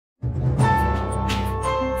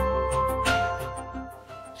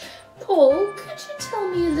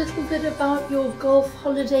little bit about your golf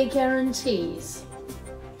holiday guarantees?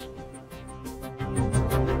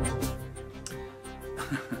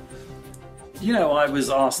 You know, I was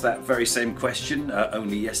asked that very same question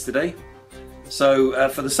only yesterday. So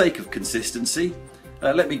for the sake of consistency,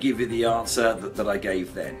 let me give you the answer that I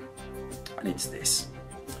gave then. And it's this.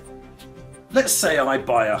 Let's say I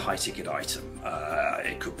buy a high-ticket item.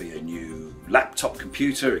 It could be a new laptop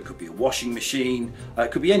computer, it could be a washing machine,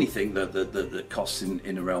 it could be anything that costs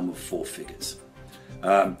in a realm of 4 figures.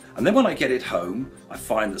 And then when I get it home, I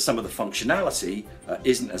find that some of the functionality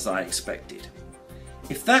isn't as I expected.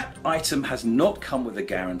 If that item has not come with a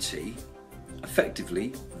guarantee,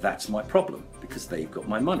 effectively that's my problem because they've got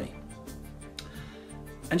my money.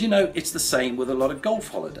 And you know, it's the same with a lot of golf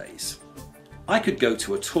holidays. I could go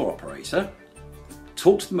to a tour operator,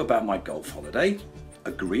 talk to them about my golf holiday,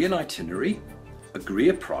 agree an itinerary, agree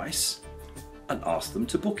a price, and ask them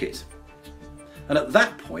to book it. And at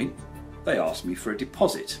that point, they ask me for a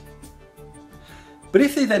deposit. But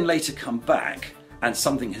if they then later come back and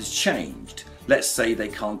something has changed, let's say they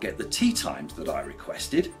can't get the tee times that I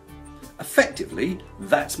requested, effectively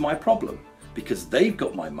that's my problem because they've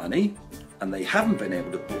got my money and they haven't been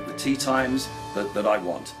able to book the tee times that I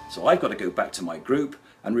want. So I've got to go back to my group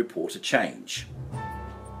and report a change.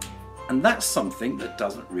 And that's something that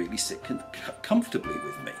doesn't really sit comfortably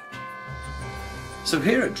with me. So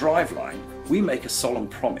here at Driveline, we make a solemn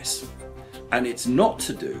promise, and it's not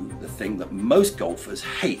to do the thing that most golfers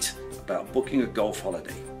hate about booking a golf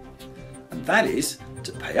holiday. And that is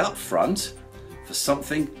to pay up front for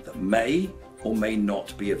something that may or may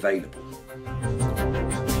not be available.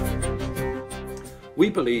 We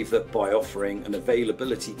believe that by offering an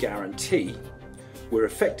availability guarantee, we're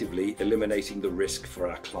effectively eliminating the risk for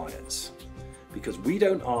our clients because we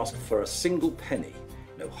don't ask for a single penny,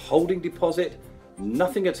 no holding deposit,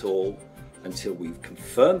 nothing at all until we've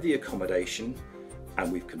confirmed the accommodation and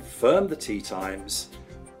we've confirmed the tee times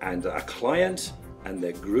and our client and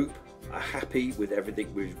their group are happy with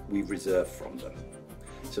everything we've reserved from them.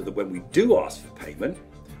 So that when we do ask for payment,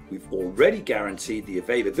 we've already guaranteed the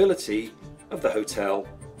availability of the hotel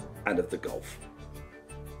and of the golf.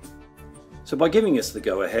 So by giving us the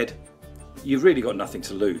go-ahead, you've really got nothing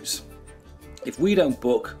to lose. If we don't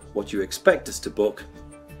book what you expect us to book,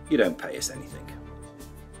 you don't pay us anything.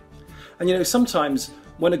 And you know, sometimes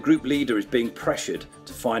when a group leader is being pressured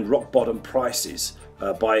to find rock bottom prices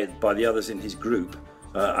by the others in his group,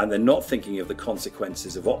 and they're not thinking of the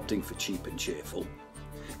consequences of opting for cheap and cheerful,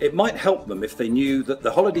 it might help them if they knew that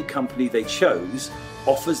the holiday company they chose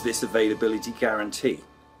offers this availability guarantee.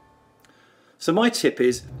 So my tip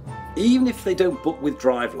is, even if they don't book with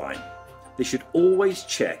Driveline, they should always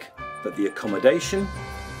check that the accommodation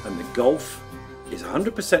and the golf is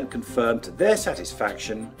 100% confirmed to their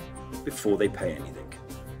satisfaction before they pay anything.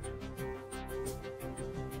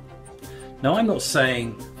 Now, I'm not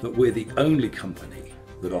saying that we're the only company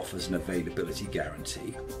that offers an availability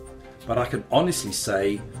guarantee, but I can honestly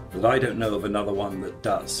say that I don't know of another one that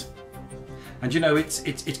does. And you know,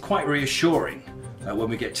 it's quite reassuring when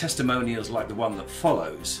we get testimonials like the one that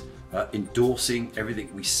follows, endorsing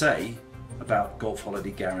everything we say about golf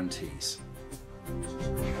holiday guarantees.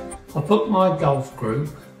 I booked my golf group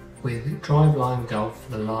with Driveline Golf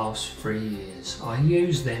for the last 3 years. I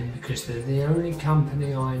use them because they're the only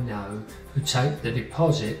company I know who take the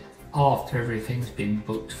deposit after everything's been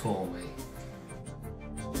booked for me.